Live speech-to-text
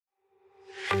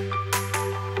Welcome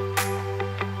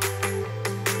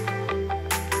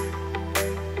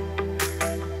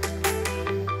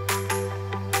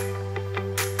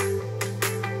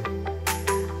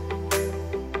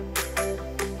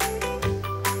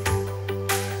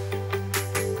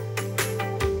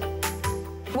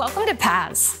to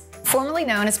PAS, formerly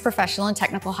known as Professional and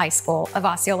Technical High School of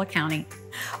Osceola County.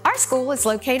 Our school is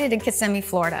located in Kissimmee,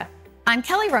 Florida. I'm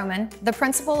Kelly Roman, the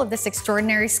principal of this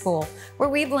extraordinary school, where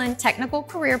we blend technical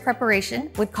career preparation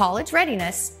with college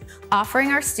readiness, offering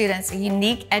our students a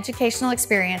unique educational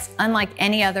experience unlike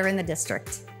any other in the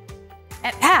district.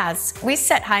 At PAS, we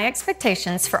set high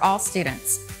expectations for all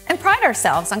students and pride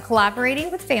ourselves on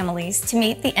collaborating with families to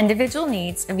meet the individual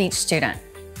needs of each student.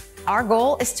 Our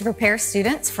goal is to prepare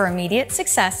students for immediate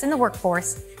success in the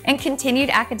workforce and continued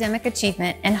academic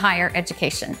achievement in higher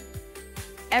education.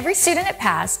 Every student at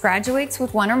PAS graduates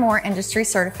with one or more industry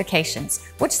certifications,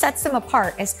 which sets them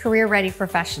apart as career-ready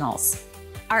professionals.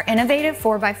 Our innovative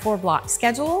 4x4 block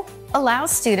schedule allows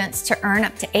students to earn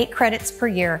up to 8 credits per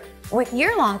year with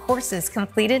year-long courses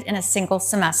completed in a single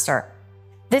semester.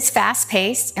 This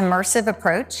fast-paced, immersive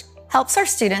approach helps our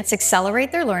students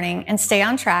accelerate their learning and stay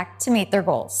on track to meet their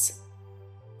goals.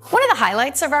 One of the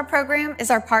highlights of our program is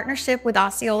our partnership with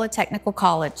Osceola Technical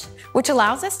College, which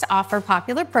allows us to offer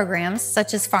popular programs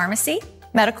such as pharmacy,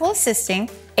 medical assisting,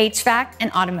 HVAC,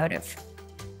 and automotive.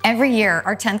 Every year,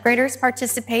 our 10th graders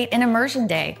participate in Immersion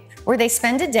Day, where they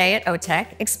spend a day at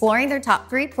OTech exploring their top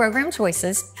 3 program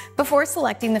choices before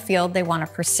selecting the field they want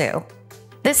to pursue.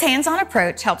 This hands-on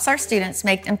approach helps our students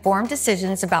make informed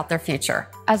decisions about their future.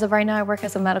 As of right now, I work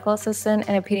as a medical assistant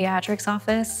in a pediatrics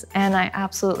office, and I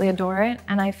absolutely adore it.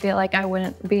 And I feel like I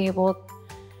wouldn't be able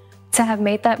to have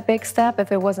made that big step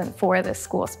if it wasn't for this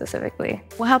school specifically.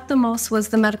 What helped the most was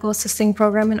the medical assisting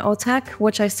program in OTech,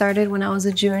 which I started when I was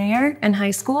a junior in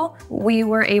high school. We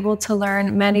were able to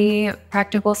learn many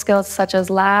practical skills such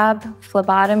as lab,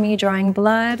 phlebotomy, drawing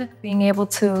blood, being able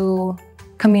to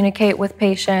communicate with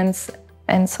patients,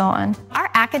 and so on. Our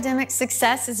academic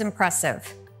success is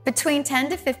impressive. Between 10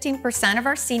 to 15% of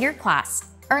our senior class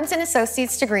earns an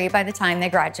associate's degree by the time they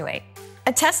graduate,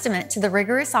 a testament to the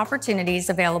rigorous opportunities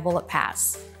available at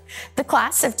PAS. The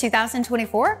class of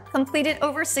 2024 completed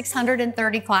over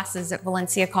 630 classes at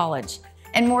Valencia College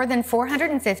and more than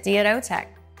 450 at OTech.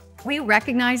 We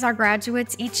recognize our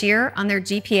graduates each year on their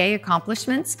GPA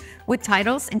accomplishments with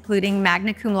titles including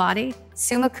magna cum laude,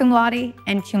 summa cum laude,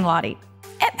 and cum laude.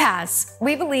 At PAS,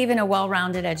 we believe in a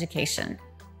well-rounded education.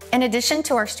 In addition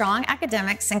to our strong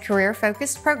academics and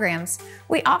career-focused programs,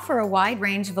 we offer a wide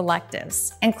range of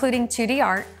electives, including 2D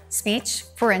art, speech,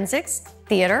 forensics,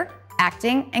 theater,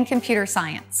 acting, and computer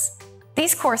science.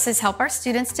 These courses help our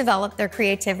students develop their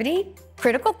creativity,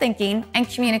 critical thinking, and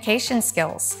communication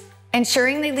skills,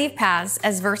 ensuring they leave PAS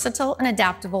as versatile and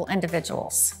adaptable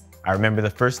individuals. I remember the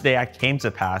first day I came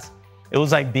to PAS, it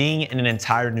was like being in an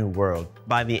entire new world.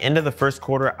 By the end of the first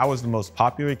quarter, I was the most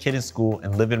popular kid in school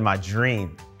and living my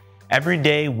dream. Every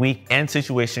day, week, and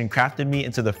situation crafted me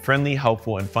into the friendly,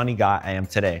 helpful, and funny guy I am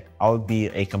today. I would be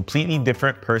a completely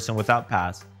different person without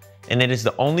PAS, and it is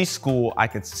the only school I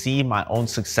could see my own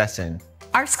success in.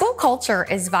 Our school culture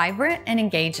is vibrant and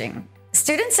engaging.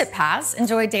 Students at PAS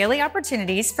enjoy daily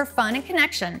opportunities for fun and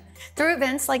connection through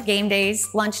events like game days,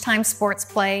 lunchtime sports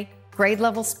play,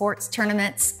 grade-level sports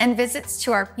tournaments, and visits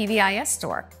to our PBIS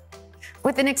store.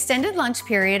 With an extended lunch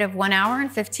period of 1 hour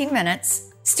and 15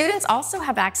 minutes, students also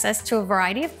have access to a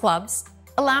variety of clubs,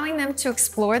 allowing them to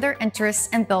explore their interests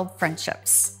and build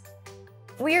friendships.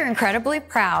 We are incredibly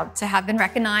proud to have been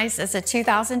recognized as a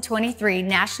 2023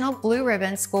 National Blue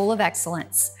Ribbon School of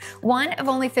Excellence, one of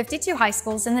only 52 high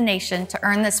schools in the nation to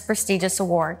earn this prestigious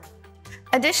award.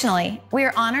 Additionally, we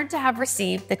are honored to have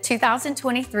received the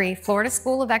 2023 Florida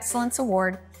School of Excellence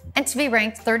Award and to be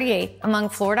ranked 38th among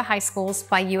Florida high schools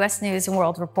by U.S. News &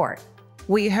 World Report.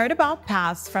 We heard about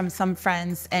PAS from some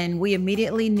friends, and we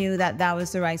immediately knew that that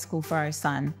was the right school for our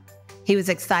son. He was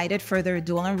excited for their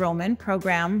dual enrollment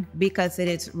program because it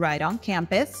is right on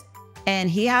campus, and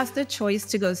he has the choice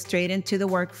to go straight into the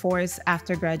workforce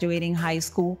after graduating high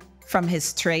school from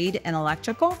his trade and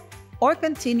electrical, or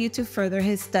continue to further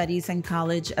his studies in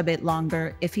college a bit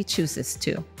longer if he chooses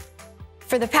to.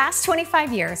 For the past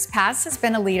 25 years, PAS has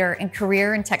been a leader in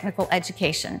career and technical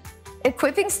education,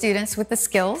 equipping students with the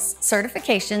skills,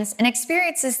 certifications, and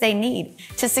experiences they need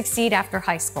to succeed after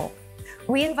high school.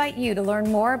 We invite you to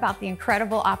learn more about the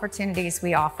incredible opportunities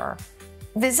we offer.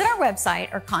 Visit our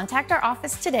website or contact our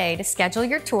office today to schedule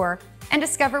your tour and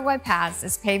discover why PAS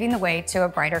is paving the way to a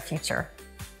brighter future.